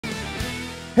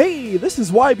Hey, this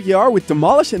is WhyBeAre with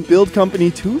Demolish and Build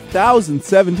Company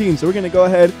 2017. So we're going to go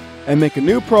ahead and make a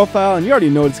new profile, and you already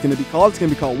know what it's going to be called. It's going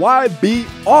to be called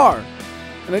WhyBeAre.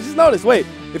 And I just noticed, wait,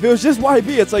 if it was just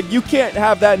YB, it's like you can't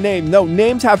have that name. No,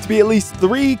 names have to be at least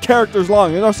 3 characters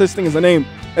long. There's no such thing as a name.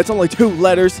 It's only 2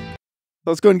 letters. So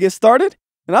let's go and get started.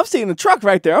 And I'm seeing a truck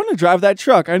right there. I'm going to drive that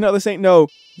truck. I know this ain't no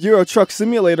Euro Truck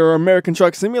Simulator or American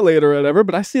Truck Simulator or whatever,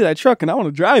 but I see that truck and I want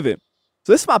to drive it.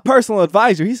 So this is my personal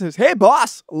advisor. He says, hey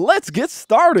boss, let's get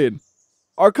started.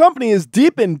 Our company is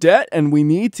deep in debt and we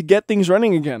need to get things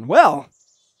running again. Well,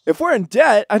 if we're in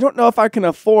debt, I don't know if I can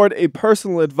afford a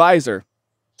personal advisor.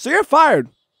 So you're fired.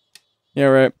 Yeah,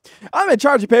 right. I'm in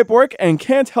charge of paperwork and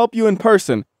can't help you in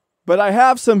person, but I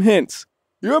have some hints.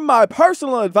 You're my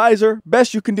personal advisor.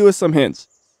 Best you can do is some hints.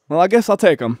 Well, I guess I'll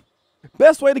take them.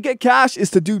 Best way to get cash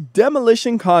is to do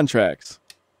demolition contracts.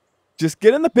 Just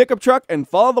get in the pickup truck and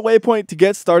follow the waypoint to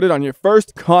get started on your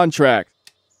first contract.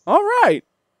 All right.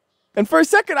 And for a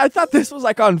second, I thought this was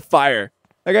like on fire.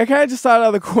 Like I kind of just saw it out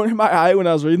of the corner of my eye when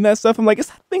I was reading that stuff. I'm like, is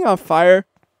that thing on fire?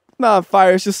 It's not on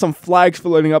fire. It's just some flags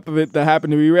floating up of it that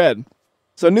happened to be red.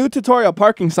 So new tutorial,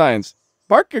 parking signs.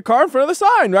 Park your car in front of the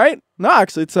sign, right? No,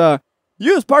 actually, it's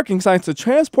use parking signs to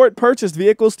transport purchased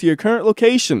vehicles to your current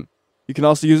location. You can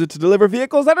also use it to deliver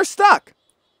vehicles that are stuck.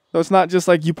 So it's not just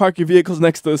like you park your vehicles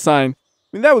next to the sign. I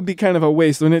mean, that would be kind of a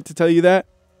waste, wouldn't it, to tell you that?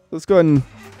 Let's go ahead and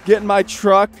get in my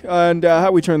truck. And how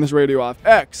do we turn this radio off?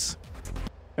 X.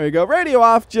 There we go. Radio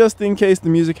off just in case the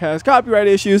music has copyright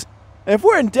issues. And if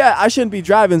we're in debt, I shouldn't be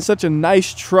driving such a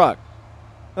nice truck.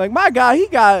 Like, my guy, he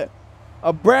got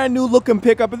a brand new looking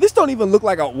pickup. And this don't even look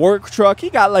like a work truck. He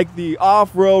got like the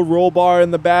off-road roll bar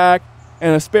in the back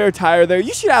and a spare tire there.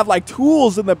 You should have like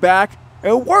tools in the back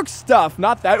and work stuff,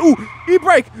 not that. Ooh,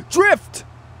 e-brake, drift.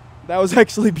 That was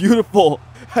actually beautiful.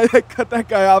 I cut that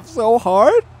guy off so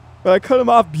hard, but I cut him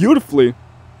off beautifully.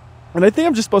 And I think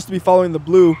I'm just supposed to be following the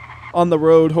blue on the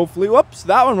road, hopefully. Whoops,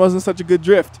 that one wasn't such a good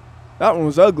drift. That one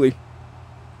was ugly.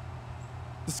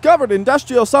 Discovered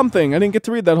industrial something. I didn't get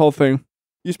to read that whole thing.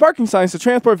 Use parking signs to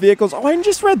transport vehicles. Oh, I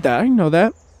just read that. I didn't know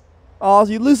that. Oh,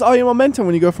 you lose all your momentum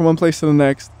when you go from one place to the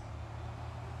next.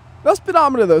 No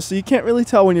speedometer though, so you can't really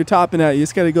tell when you're topping out. You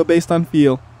just gotta go based on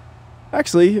feel.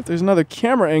 Actually, if there's another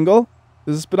camera angle,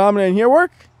 does the speedometer in here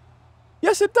work?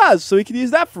 Yes, it does, so we can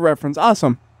use that for reference.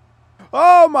 Awesome.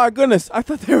 Oh my goodness, I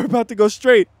thought they were about to go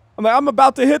straight. I'm like, I'm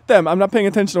about to hit them. I'm not paying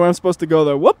attention to where I'm supposed to go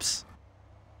though. Whoops.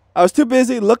 I was too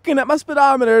busy looking at my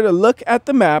speedometer to look at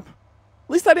the map. At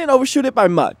least I didn't overshoot it by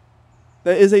mud.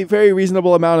 That is a very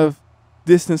reasonable amount of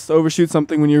distance to overshoot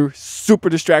something when you're super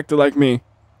distracted like me.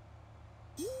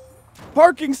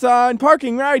 Parking sign,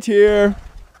 parking right here.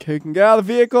 Okay, you can get out of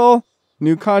the vehicle.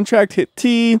 New contract, hit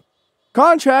T.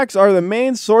 Contracts are the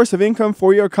main source of income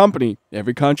for your company.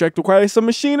 Every contract requires some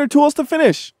machine or tools to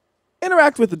finish.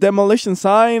 Interact with the demolition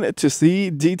sign to see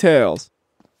details.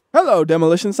 Hello,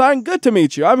 demolition sign. Good to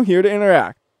meet you. I'm here to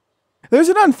interact. There's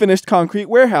an unfinished concrete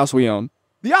warehouse we own.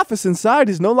 The office inside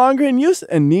is no longer in use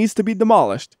and needs to be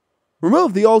demolished.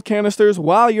 Remove the old canisters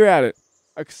while you're at it.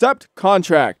 Accept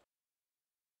contract.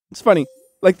 It's funny,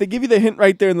 like they give you the hint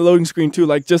right there in the loading screen too,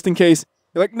 like just in case.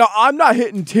 You're like, no, I'm not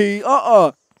hitting T,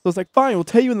 So it's like, fine, we'll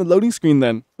tell you in the loading screen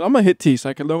then. But I'm gonna hit T so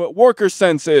I can know what worker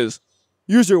sense is.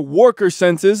 Use your worker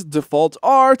senses, defaults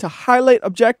are to highlight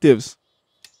objectives.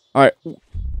 Alright.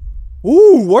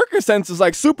 Ooh, worker sense is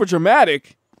like super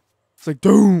dramatic. It's like,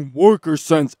 boom, worker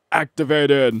sense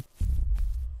activated.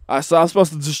 So I'm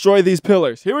supposed to destroy these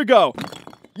pillars. Here we go.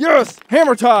 Yes,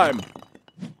 hammer time.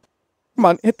 Come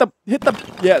on, hit the,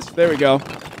 yes, there we go.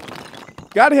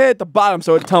 Gotta hit at the bottom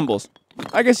so it tumbles.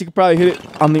 I guess you could probably hit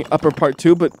it on the upper part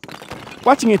too, but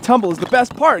watching it tumble is the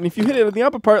best part. And if you hit it on the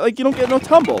upper part, like, you don't get no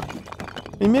tumble.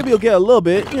 And maybe you'll get a little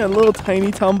bit, you know, a little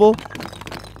tiny tumble.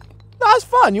 No, it's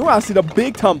fun. You want to see the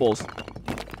big tumbles.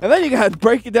 And then you gotta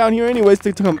break it down here anyways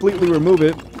to completely remove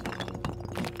it.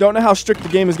 Don't know how strict the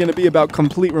game is gonna be about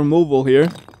complete removal here.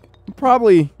 I'm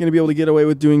probably going to be able to get away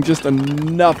with doing just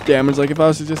enough damage. Like if I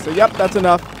was to just say, yep, that's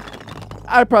enough.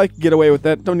 I probably could get away with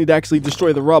that. Don't need to actually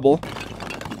destroy the rubble.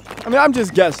 I mean, I'm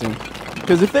just guessing.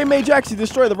 Because if they made you actually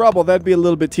destroy the rubble, that'd be a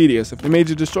little bit tedious. If they made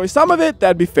you destroy some of it,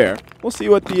 that'd be fair. We'll see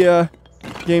what the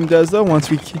game does, though, once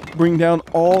we bring down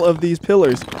all of these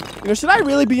pillars. You know, should I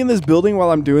really be in this building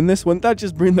while I'm doing this? Wouldn't that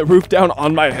just bring the roof down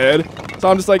on my head? So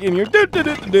I'm just like in here,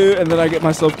 and then I get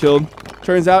myself killed.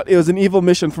 Turns out it was an evil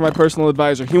mission for my personal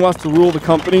advisor. He wants to rule the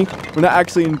company. We're not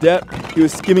actually in debt. He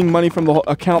was skimming money from the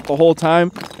account the whole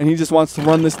time, and he just wants to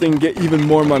run this thing and get even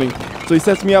more money. So he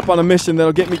sets me up on a mission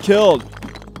that'll get me killed.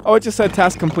 Oh, it just said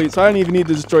task complete, so I don't even need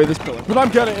to destroy this pillar. But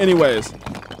I'm gonna anyways,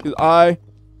 because I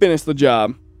finished the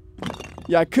job.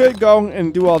 Yeah, I could go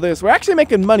and do all this. We're actually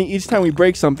making money each time we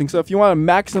break something. So if you want to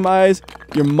maximize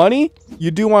your money,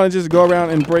 you do want to just go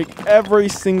around and break every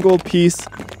single piece.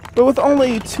 But with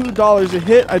only $2 a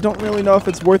hit, I don't really know if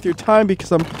it's worth your time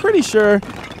because I'm pretty sure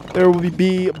there will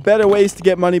be better ways to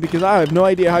get money because I have no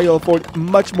idea how you'll afford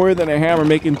much more than a hammer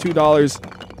making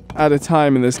 $2 at a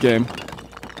time in this game.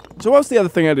 So what's the other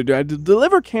thing I had to do? I had to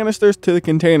deliver canisters to the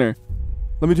container.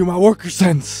 Let me do my worker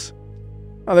sense.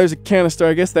 Oh, there's a canister.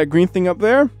 I guess that green thing up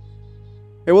there.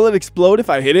 Hey, will it explode if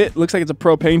I hit it? Looks like it's a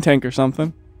propane tank or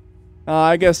something.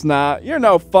 I guess not. You're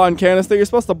no fun, canister. You're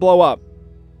supposed to blow up.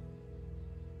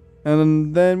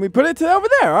 And then we put it to over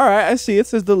there. All right, I see. It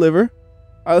says deliver. All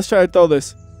right, let's try to throw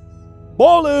this.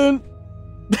 Ballin'.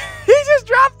 He just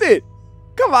dropped it.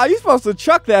 Come on, you're supposed to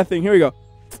chuck that thing. Here we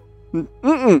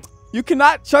go. You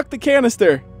cannot chuck the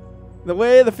canister. The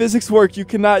way the physics work, you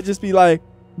cannot just be like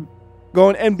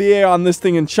going NBA on this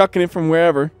thing and chucking it from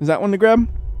wherever. Is that one to grab?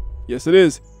 Yes, it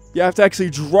is. You have to actually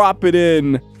drop it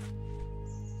in.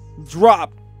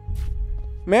 Drop.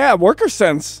 Man, worker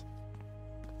sense.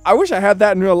 I wish I had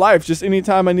that in real life. Just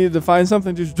anytime I needed to find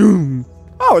something, just doom.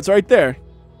 Oh, it's right there.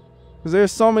 Because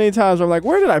there's so many times where I'm like,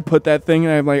 where did I put that thing?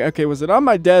 And I'm like, okay, was it on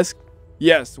my desk?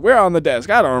 Yes, where on the desk?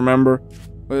 I don't remember.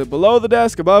 Was it below the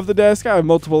desk, above the desk? I have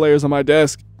multiple layers on my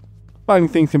desk. Finding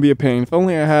things can be a pain. If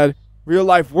only I had real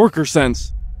life worker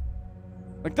sense.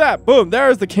 Like that. Boom.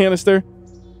 There's the canister.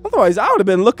 Otherwise, I would have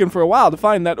been looking for a while to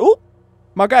find that. Oh,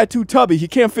 my guy too tubby. He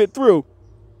can't fit through.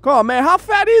 Come on, man. How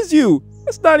fat is you?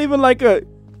 That's not even like a...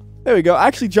 There we go. I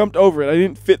actually jumped over it. I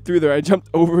didn't fit through there. I jumped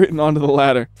over it and onto the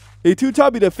ladder. He's too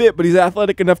tubby to fit, but he's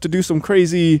athletic enough to do some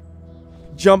crazy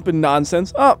jumping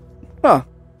nonsense. Oh, huh.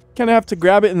 Can I have to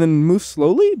grab it and then move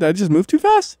slowly? Did I just move too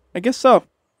fast? I guess so. All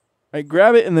right,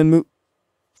 grab it and then move.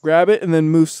 Grab it and then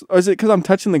move. Or is it because I'm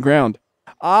touching the ground?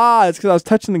 Ah, it's because I was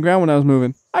touching the ground when I was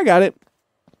moving. I got it.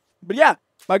 But yeah,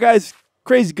 my guy's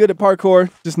crazy good at parkour,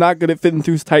 just not good at fitting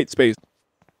through tight space.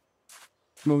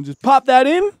 We'll just pop that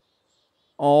in.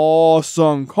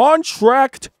 Awesome.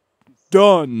 Contract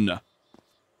done.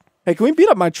 Hey, can we beat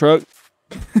up my truck?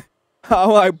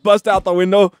 I'll like bust out the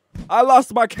window. I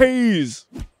lost my keys.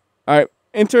 All right,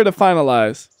 enter to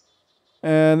finalize.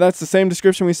 And that's the same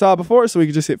description we saw before, so we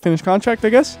can just hit finish contract, I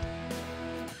guess.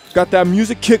 Got that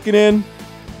music kicking in.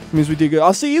 Means we did good.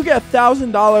 I'll see you get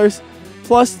 $1,000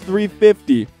 plus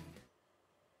 $350.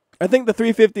 I think the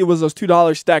 $350 was those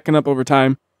 $2 stacking up over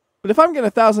time. But if I'm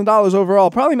getting $1,000 overall,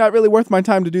 probably not really worth my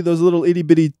time to do those little itty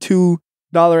bitty $2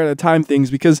 at a time things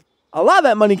because a lot of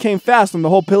that money came fast when the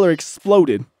whole pillar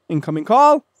exploded. Incoming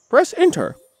call. Press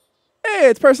enter. Hey,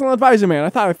 it's personal advisor man. I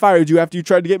thought I fired you after you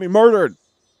tried to get me murdered.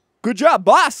 Good job,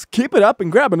 boss. Keep it up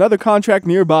and grab another contract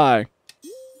nearby.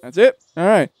 That's it. All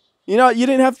right. You know, you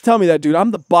didn't have to tell me that, dude.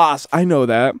 I'm the boss. I know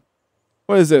that.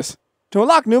 What is this? To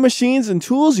unlock new machines and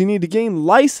tools, you need to gain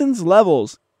license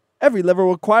levels. Every level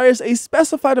requires a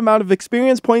specified amount of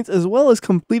experience points as well as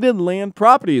completed land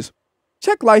properties.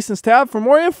 Check license tab for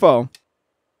more info.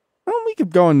 Well, we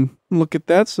could go and look at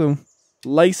that. So,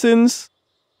 license.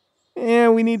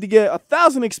 And we need to get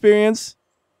 1,000 experience.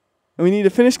 And we need to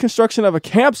finish construction of a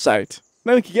campsite.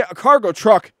 Then we can get a cargo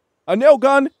truck, a nail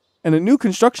gun, and a new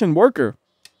construction worker.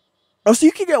 Oh, so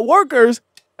you can get workers,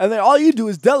 and then all you do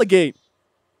is delegate.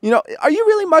 You know, are you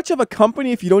really much of a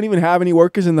company if you don't even have any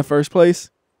workers in the first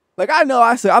place? Like, I know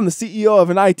I said I'm the CEO of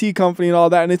an IT company and all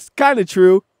that, and it's kind of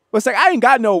true. But it's like, I ain't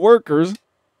got no workers.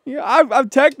 Yeah, I'm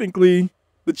technically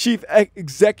the chief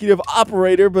executive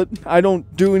operator, but I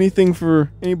don't do anything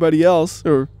for anybody else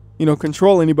or, you know,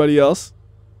 control anybody else.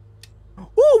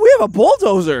 Ooh, we have a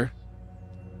bulldozer.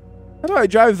 How do I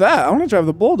drive that? I want to drive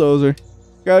the bulldozer.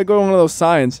 Gotta go to one of those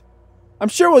signs. I'm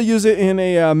sure we'll use it in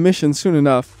a mission soon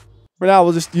enough. For now,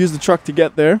 we'll just use the truck to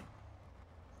get there.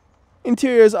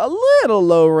 Interior is a little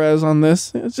low res on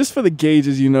this. It's just for the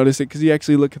gauges you notice it, because you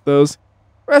actually look at those.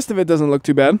 The rest of it doesn't look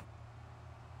too bad.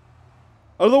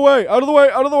 Out of the way, out of the way,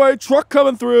 out of the way. Truck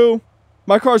coming through.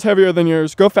 My car's heavier than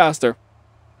yours. Go faster.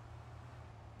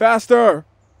 Faster.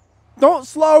 Don't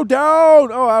slow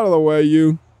down. Oh, out of the way,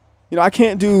 you. You know, I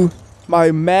can't do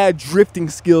my mad drifting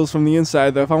skills from the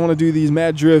inside, though. If I want to do these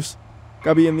mad drifts,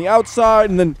 gotta be in the outside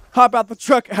and then hop out the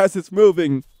truck as it's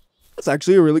moving. That's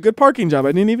actually a really good parking job.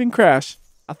 I didn't even crash.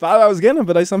 I thought I was getting it,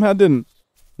 but I somehow didn't.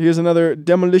 Here's another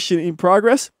demolition in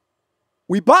progress.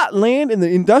 We bought land in the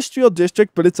industrial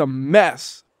district, but it's a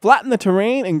mess. Flatten the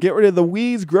terrain and get rid of the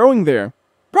weeds growing there.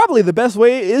 Probably the best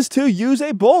way is to use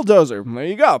a bulldozer. There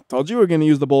you go. Told you we were going to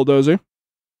use the bulldozer.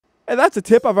 And that's a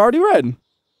tip I've already read.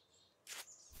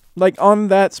 Like on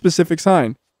that specific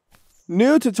sign.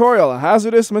 New tutorial,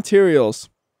 hazardous materials.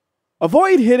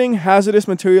 Avoid hitting hazardous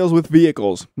materials with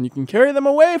vehicles. You can carry them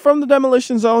away from the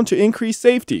demolition zone to increase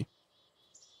safety.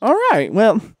 All right,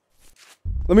 well,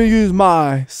 let me use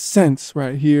my sense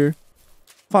right here.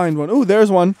 Find one. Ooh,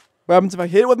 there's one. What happens if I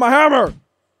hit it with my hammer?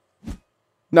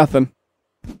 Nothing.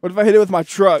 What if I hit it with my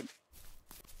truck?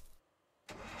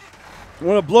 I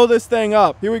want to blow this thing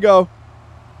up. Here we go.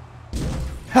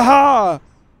 Haha!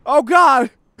 Oh God!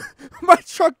 My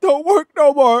truck don't work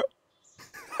no more.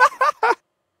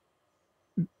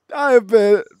 I have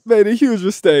made a huge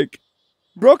mistake.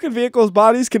 Broken vehicles'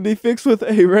 bodies can be fixed with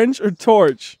a wrench or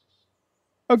torch.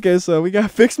 Okay, so we gotta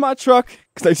fix my truck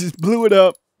because I just blew it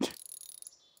up.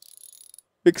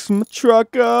 Fix my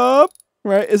truck up.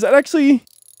 Right? Is that actually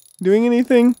doing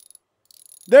anything?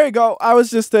 There you go. I was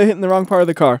just hitting the wrong part of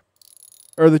the car.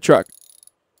 Or the truck.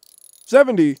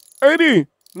 70, 80,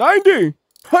 90,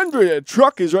 100.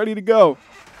 Truck is ready to go.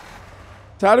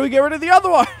 So how do we get rid of the other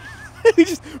one? We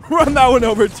just run that one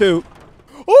over too.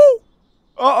 Oh!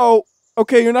 Uh-oh.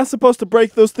 Okay, you're not supposed to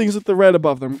break those things with the red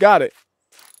above them. Got it.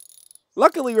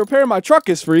 Luckily, repairing my truck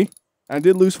is free. I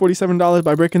did lose $47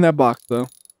 by breaking that box, though.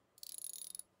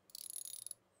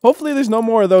 Hopefully, there's no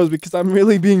more of those because I'm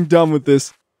really being dumb with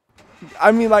this.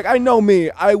 I mean, like, I know me.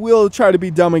 I will try to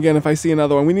be dumb again if I see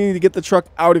another one. We need to get the truck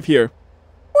out of here.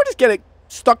 Or just get it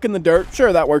stuck in the dirt.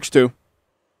 Sure, that works too.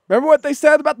 Remember what they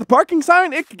said about the parking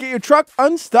sign? It can get your truck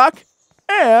unstuck,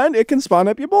 and it can spawn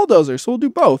up your bulldozer. So we'll do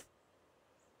both.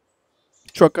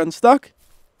 Truck unstuck,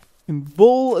 and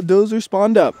bulldozer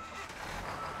spawned up.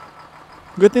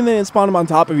 Good thing they didn't spawn them on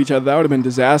top of each other. That would have been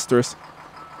disastrous.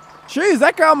 Jeez,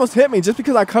 that guy almost hit me just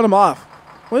because I cut him off.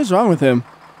 What is wrong with him?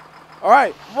 All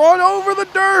right, run over the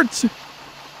dirt.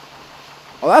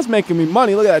 Oh, that's making me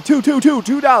money. Look at that.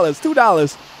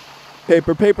 $2.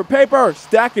 Paper, paper, paper.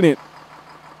 Stacking it.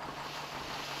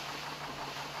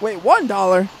 Wait,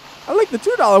 $1? I like the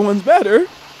 $2 ones better.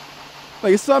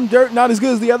 Like, is some dirt not as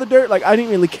good as the other dirt? Like, I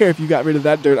didn't really care if you got rid of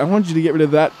that dirt. I wanted you to get rid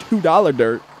of that $2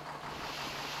 dirt.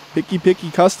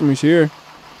 Picky customers here.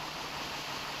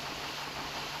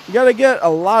 You gotta get a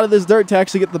lot of this dirt to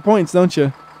actually get the points, don't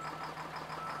you?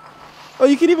 Oh,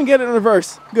 you can even get it in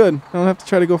reverse. Good. I don't have to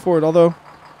try to go forward, although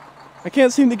I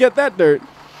can't seem to get that dirt.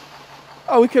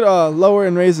 Oh, we could lower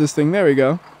and raise this thing. There we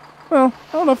go. Well,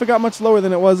 I don't know if it got much lower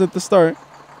than it was at the start.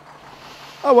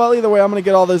 Oh, well, either way, I'm going to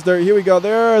get all this dirt. Here we go.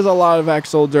 There's a lot of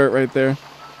actual dirt right there.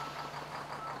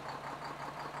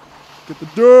 Get the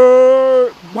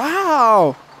dirt.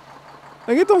 Wow.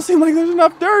 Like, it don't seem like there's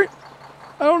enough dirt.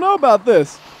 I don't know about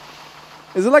this.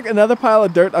 Is it like another pile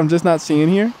of dirt I'm just not seeing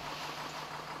here?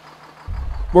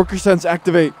 Worker sense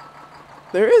activate.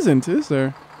 There isn't, is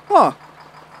there? Huh.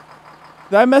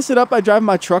 Did I mess it up by driving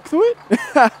my truck through it?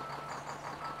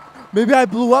 Maybe I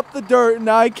blew up the dirt and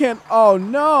now I can't. Oh,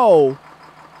 no.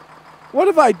 What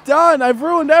have I done? I've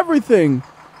ruined everything.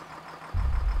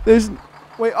 There's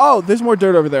more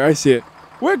dirt over there. I see it.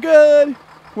 We're good.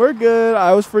 We're good.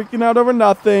 I was freaking out over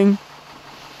nothing.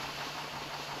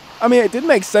 I mean, it did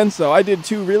make sense, though. I did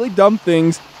two really dumb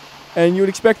things, and you would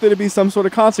expect there to be some sort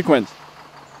of consequence.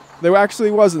 There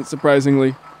actually wasn't,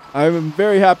 surprisingly. I'm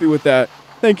very happy with that.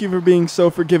 Thank you for being so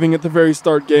forgiving at the very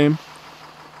start game.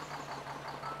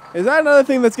 Is that another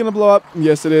thing that's going to blow up?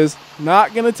 Yes, it is.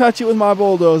 Not going to touch it with my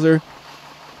bulldozer.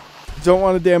 Don't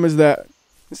want to damage that.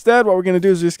 Instead, what we're going to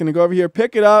do is just going to go over here,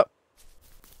 pick it up.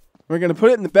 We're going to put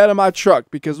it in the bed of my truck.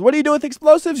 Because what do you do with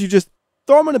explosives? You just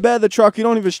throw them in the bed of the truck. You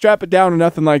don't even strap it down or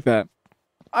nothing like that.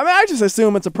 I mean, I just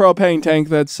assume it's a propane tank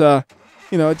that's, it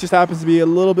just happens to be a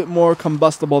little bit more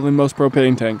combustible than most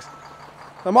propane tanks.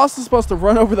 I'm also supposed to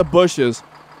run over the bushes.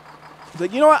 It's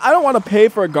like, you know what? I don't want to pay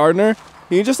for a gardener.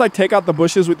 Can you just, like, take out the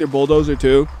bushes with your bulldozer,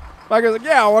 too? My guy's like,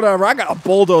 yeah, whatever. I got a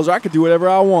bulldozer. I can do whatever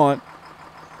I want.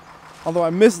 Although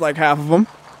I missed, like, half of them.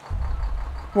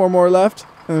 4 more left.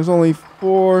 And there's only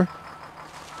 4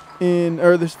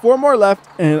 there's 4 more left.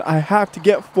 And I have to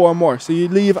get 4 more. So you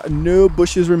leave no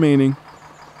bushes remaining.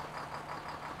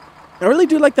 I really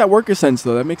do like that worker sense,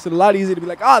 though. That makes it a lot easier to be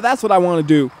like, that's what I want to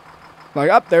do.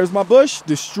 Like, there's my bush.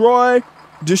 Destroy.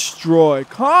 Destroy.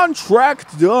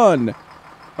 Contract done.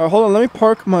 All right, hold on. Let me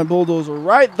park my bulldozer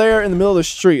right there in the middle of the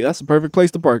street. That's the perfect place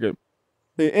to park it.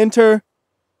 Hit enter.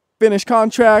 Finish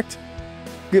contract.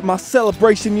 Get my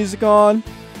celebration music on.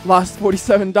 Lost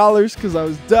 $47 because I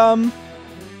was dumb.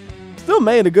 Still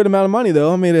made a good amount of money,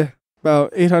 though. I made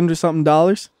about $800-something.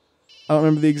 I don't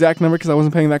remember the exact number because I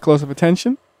wasn't paying that close of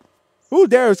attention. Who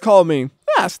dares call me?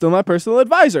 Still my personal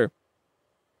advisor.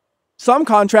 Some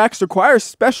contracts require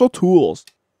special tools.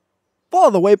 Follow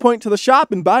the waypoint to the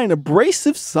shop and buy an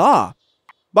abrasive saw.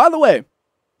 By the way,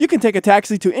 You can take a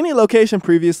taxi to any location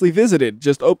previously visited.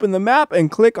 Just open the map and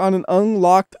click on an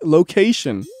unlocked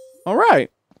location. All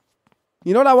right.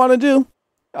 You know what I want to do?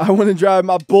 I want to drive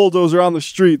my bulldozer on the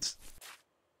streets.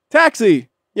 Taxi!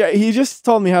 Yeah, he just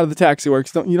told me how the taxi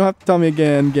works. You don't have to tell me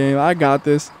again, game. I got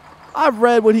this. I've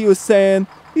read what he was saying.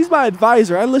 He's my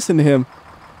advisor. I listen to him.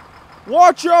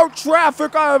 Watch out,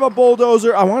 traffic! I have a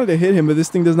bulldozer. I wanted to hit him, but this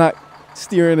thing does not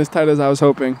steer in as tight as I was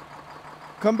hoping.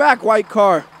 Come back, white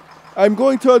car. I'm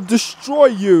going to destroy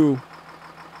you.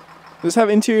 Does this have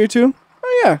interior too?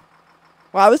 Oh, yeah.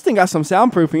 Wow, this thing got some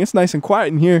soundproofing. It's nice and quiet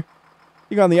in here.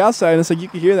 You go on the outside, and it's like you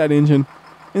can hear that engine.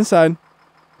 Inside,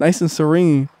 nice and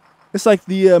serene. It's like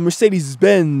the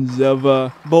Mercedes-Benz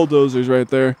of bulldozers right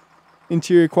there.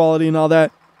 Interior quality and all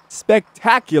that.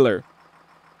 Spectacular.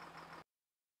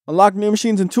 Unlock new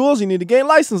machines and tools. You need to gain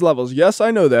license levels. Yes,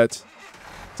 I know that.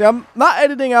 See, I'm not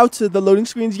editing out to the loading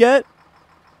screens yet,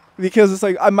 because it's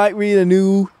like I might read a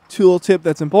new tool tip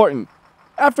that's important.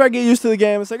 After I get used to the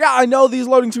game, it's like, I know these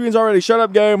loading screens already. Shut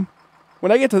up, game.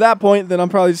 When I get to that point, then I'm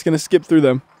probably just going to skip through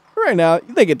them. But right now,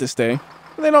 they get to stay.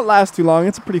 But they don't last too long.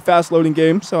 It's a pretty fast loading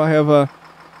game, so I have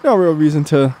no real reason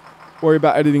to worry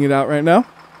about editing it out right now.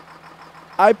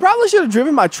 I probably should have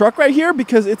driven my truck right here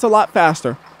because it's a lot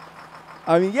faster.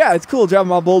 I mean, yeah, it's cool driving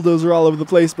my bulldozer all over the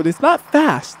place, but it's not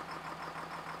fast.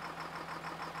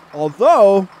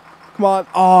 Although, come on.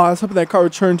 Oh, I was hoping that car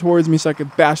would turn towards me so I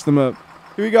could bash them up.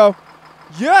 Here we go.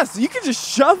 Yes, you can just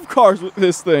shove cars with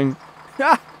this thing.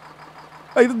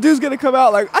 Like, the dude's gonna come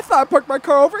out like, I thought I parked my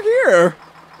car over here.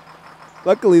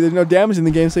 Luckily, there's no damage in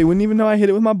the game, so you wouldn't even know I hit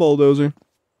it with my bulldozer.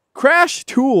 Crash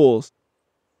tools.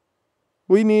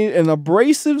 We need an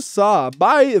abrasive saw.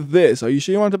 Buy this. Are you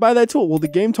sure you want to buy that tool? Well, the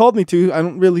game told me to. I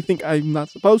don't really think I'm not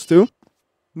supposed to.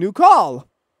 New call.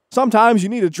 Sometimes you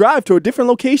need to drive to a different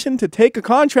location to take a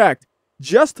contract.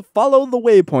 Just follow the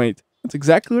waypoint. That's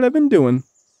exactly what I've been doing.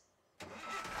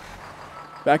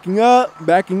 Backing up,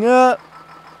 backing up.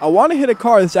 I want to hit a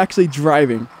car that's actually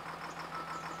driving.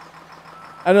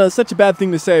 I know it's such a bad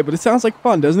thing to say, but it sounds like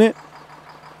fun, doesn't it?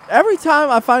 Every time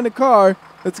I find a car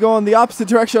that's going the opposite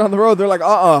direction on the road, they're like,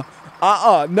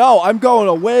 no, I'm going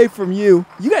away from you.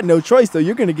 You got no choice, though.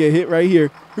 You're going to get hit right here.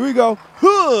 Here we go.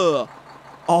 Huh.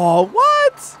 Oh,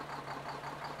 what?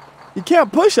 You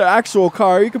can't push an actual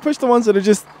car. You can push the ones that are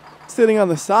just sitting on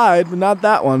the side, but not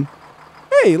that one.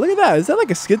 Hey, look at that. Is that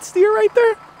like a skid steer right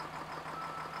there?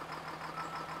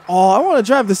 Oh, I want to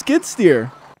drive the skid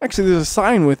steer. Actually, there's a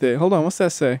sign with it. Hold on, what's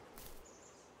that say?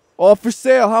 All for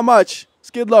sale. How much?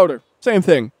 Skid loader. Same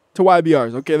thing to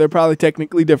WhyBeAres. Okay, they're probably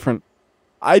technically different.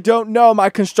 I don't know my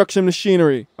construction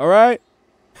machinery. All right?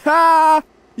 Ha!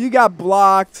 You got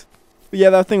blocked. But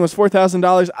yeah, that thing was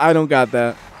 $4,000. I don't got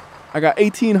that. I got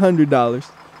 $1,800.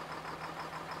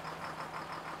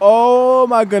 Oh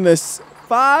my goodness.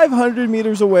 500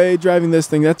 meters away driving this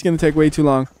thing. That's going to take way too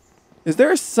long. Is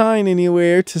there a sign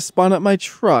anywhere to spawn up my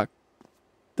truck?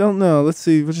 Don't know. Let's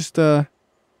see. We'll just do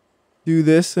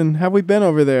this. And have we been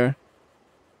over there?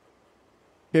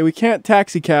 Okay, we can't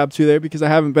taxi cab to there because I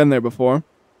haven't been there before.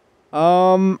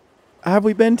 Have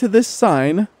we been to this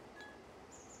sign?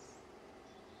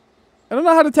 I don't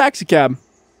know how to taxi cab.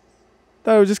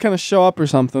 Thought it would just kind of show up or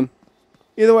something.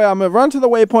 Either way, I'm going to run to the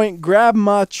waypoint, grab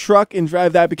my truck, and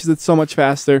drive that because it's so much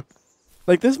faster.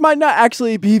 Like, this might not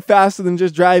actually be faster than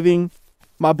just driving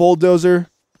my bulldozer,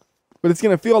 but it's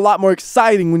going to feel a lot more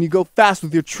exciting when you go fast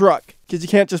with your truck because you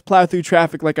can't just plow through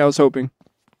traffic like I was hoping.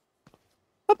 I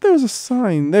thought there was a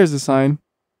sign. There's a sign.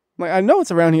 Like, I know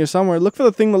it's around here somewhere. Look for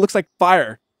the thing that looks like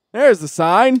fire. There's the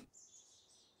sign.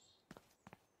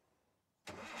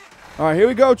 All right, here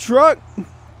we go, truck.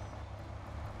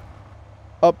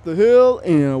 Up the hill,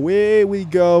 and away we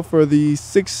go for the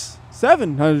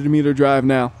 700 meter drive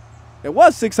now. It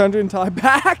was 600 until I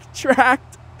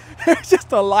backtracked. There's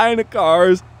just a line of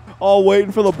cars all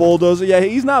waiting for the bulldozer. Yeah,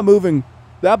 he's not moving.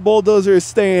 That bulldozer is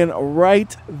staying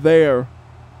right there.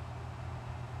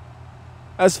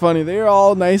 That's funny. They're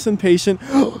all nice and patient.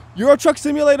 Euro Truck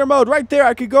Simulator mode right there.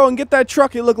 I could go and get that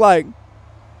truck, it looked like.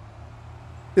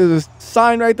 There's a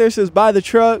sign right there that says buy the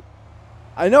truck.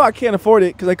 I know I can't afford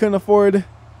it because I couldn't afford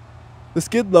the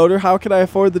skid loader. How could I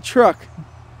afford the truck?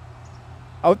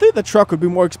 I would think the truck would be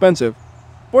more expensive.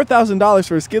 $4,000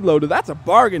 for a skid loader, that's a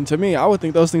bargain to me. I would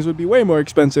think those things would be way more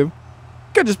expensive.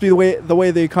 Could just be the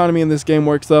way the economy in this game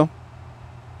works, though.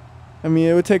 I mean,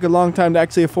 it would take a long time to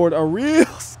actually afford a real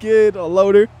skid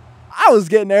loader. I was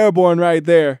getting airborne right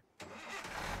there.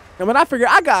 And when I figured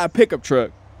I got a pickup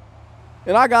truck,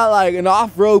 and I got like an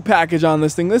off-road package on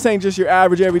this thing. This ain't just your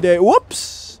average everyday.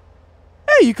 Whoops!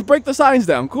 Hey, you can break the signs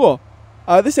down. Cool.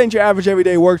 This ain't your average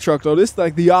everyday work truck, though. This is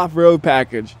like the off-road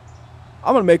package.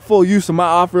 I'm going to make full use of my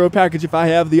off-road package if I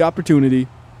have the opportunity.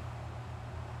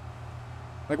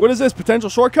 Like, what is this? Potential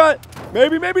shortcut?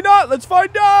 Maybe, maybe not. Let's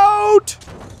find out.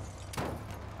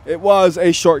 It was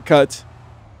a shortcut.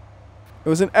 It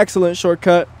was an excellent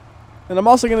shortcut. And I'm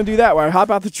also going to do that where I hop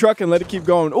out the truck and let it keep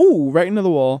going. Ooh, right into the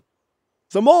wall.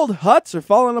 Some old huts are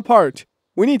falling apart.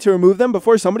 We need to remove them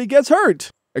before somebody gets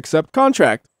hurt. Accept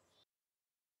contract.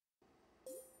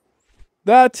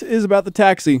 That is about the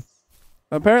taxi.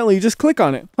 Apparently, you just click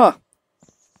on it. Huh.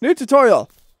 New tutorial.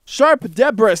 Sharp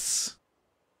debris.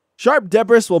 Sharp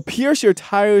debris will pierce your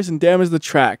tires and damage the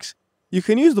tracks. You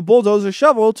can use the bulldozer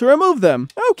shovel to remove them.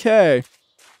 Okay.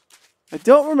 I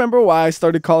don't remember why I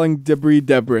started calling debris.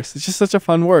 It's just such a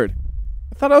fun word.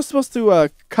 I thought I was supposed to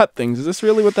cut things. Is this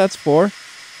really what that's for?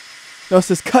 No, it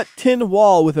says cut tin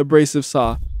wall with abrasive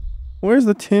saw. Where's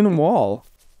the tin wall?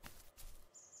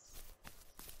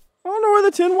 I don't know where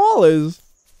the tin wall is.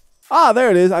 Ah, there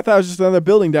it is. I thought it was just another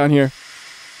building down here.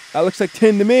 That looks like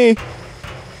tin to me.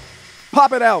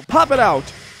 Pop it out. Pop it out.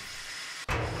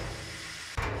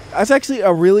 That's actually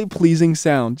a really pleasing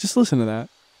sound. Just listen to that.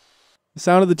 The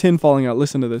sound of the tin falling out.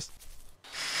 Listen to this.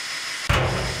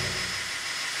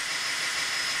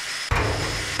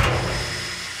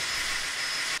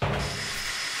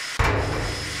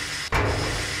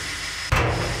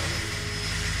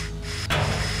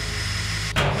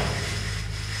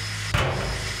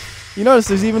 You notice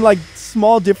there's even like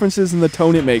small differences in the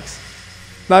tone it makes.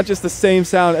 Not just the same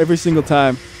sound every single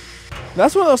time.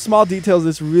 That's one of those small details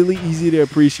that's really easy to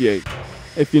appreciate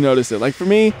if you notice it. Like for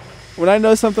me, when I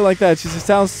know something like that, it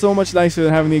sounds so much nicer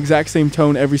than having the exact same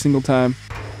tone every single time.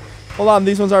 Hold on,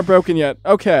 these ones aren't broken yet.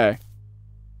 Okay.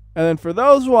 And then for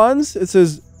those ones, it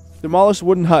says demolish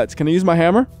wooden huts. Can I use my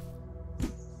hammer?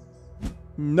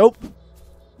 Nope.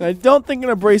 And I don't think an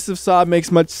abrasive saw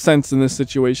makes much sense in this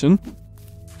situation.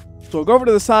 So we'll go over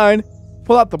to the side,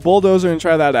 pull out the bulldozer, and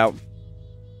try that out.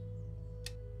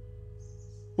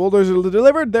 Bulldozer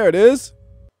delivered. There it is.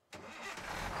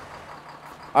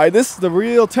 Alright, this is the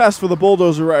real test for the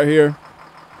bulldozer right here.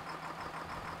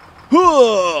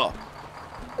 Ooh,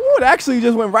 it actually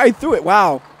just went right through it.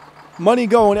 Wow. Money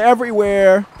going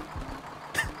everywhere.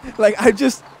 Like, I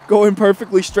just going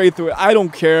perfectly straight through it. I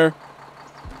don't care.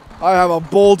 I have a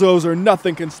bulldozer.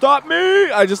 Nothing can stop me.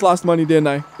 I just lost money, didn't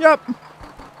I? Yep.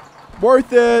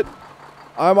 Worth it.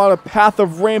 I'm on a path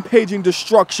of rampaging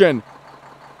destruction.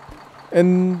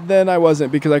 And then I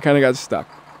wasn't because I kind of got stuck.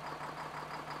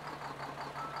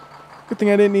 Good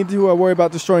thing I didn't need to worry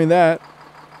about destroying that.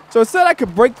 So it said I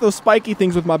could break those spiky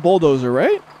things with my bulldozer,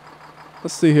 right?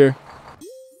 Let's see here.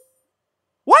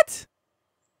 What?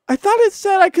 I thought it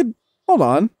said I could... Hold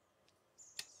on.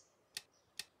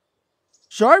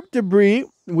 Sharp debris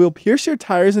will pierce your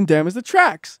tires and damage the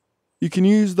tracks. You can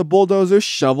use the bulldozer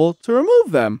shovel to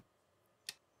remove them.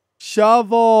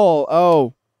 Shovel.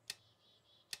 Oh.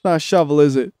 It's not a shovel,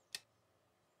 is it?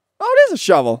 Oh, it is a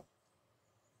shovel.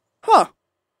 Huh.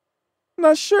 I'm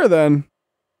not sure then.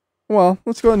 Well,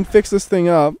 let's go ahead and fix this thing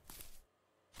up.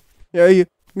 Yeah, I'm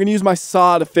going to use my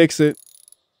saw to fix it.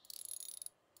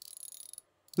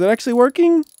 Is that actually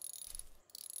working?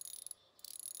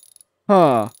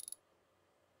 Huh.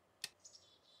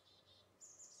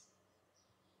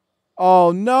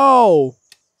 Oh, no.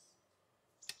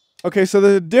 Okay, so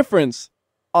there's a difference.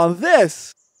 On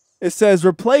this, it says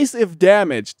replace if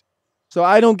damaged. So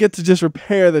I don't get to just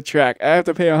repair the track. I have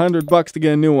to pay $100 to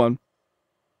get a new one.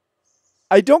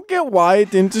 I don't get why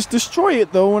it didn't just destroy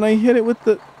it, though, when I hit it with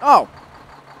the... Oh.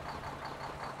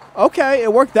 Okay,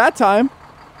 it worked that time.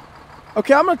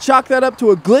 Okay, I'm going to chalk that up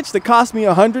to a glitch that cost me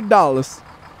 $100.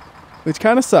 Which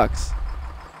kind of sucks.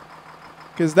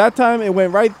 Because that time, it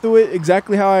went right through it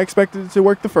exactly how I expected it to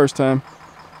work the first time.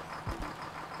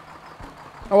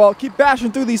 Oh, well, keep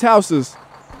bashing through these houses.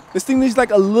 This thing needs,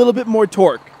 like, a little bit more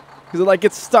torque. Because it, like,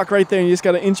 gets stuck right there and you just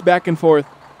got to inch back and forth.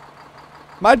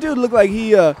 My dude looked like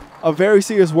he, a very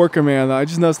serious worker, man, though. I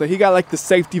just noticed that he got, like, the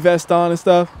safety vest on and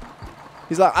stuff.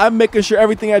 He's like, I'm making sure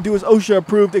everything I do is OSHA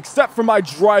approved except for my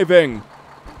driving.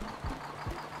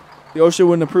 The OSHA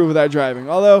wouldn't approve of that driving.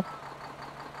 Although,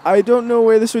 I don't know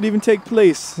where this would even take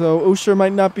place. So, OSHA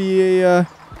might not be a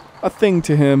thing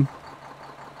to him.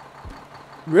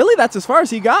 Really? That's as far as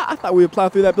he got? I thought we would plow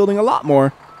through that building a lot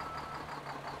more.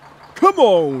 Come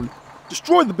on.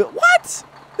 Destroy the building. What?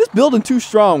 This building too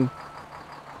strong.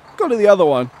 Go to the other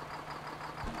one.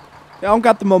 I don't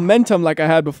got the momentum like I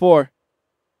had before.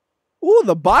 Ooh,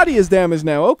 the body is damaged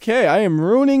now. Okay, I am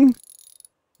ruining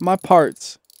my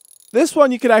parts. This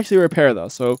one you could actually repair, though.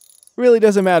 So, really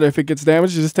doesn't matter if it gets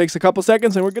damaged. It just takes a couple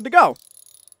seconds and we're good to go.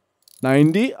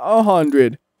 90,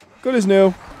 100. Good as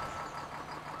new.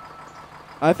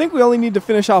 I think we only need to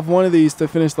finish off one of these to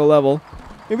finish the level.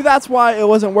 Maybe that's why it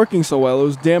wasn't working so well. It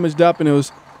was damaged up and it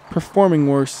was performing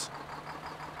worse.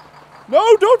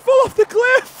 No, don't fall off the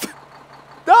cliff!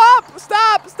 Stop!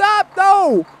 Stop! Stop!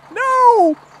 No!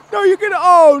 No! No, you're gonna...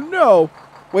 Oh, no.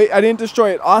 Wait, I didn't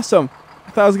destroy it. Awesome.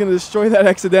 I thought I was gonna destroy that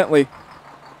accidentally.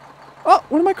 Oh,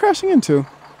 what am I crashing into?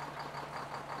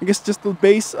 I guess just the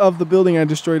base of the building I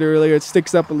destroyed earlier. It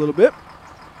sticks up a little bit.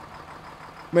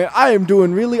 Man, I am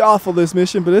doing really awful this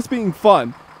mission, but it's being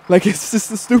fun. Like, it's just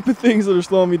the stupid things that are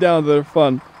slowing me down that are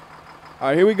fun.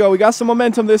 Alright, here we go. We got some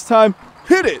momentum this time.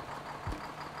 Hit it!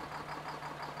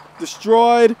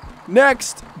 Destroyed.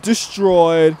 Next.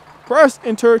 Destroyed. Press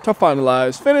enter to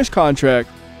finalize. Finish contract.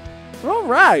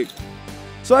 Alright.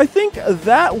 So I think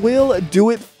that will do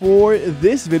it for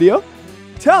this video.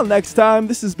 Till next time,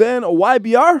 this has been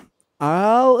WhyBeAre.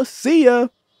 I'll see ya.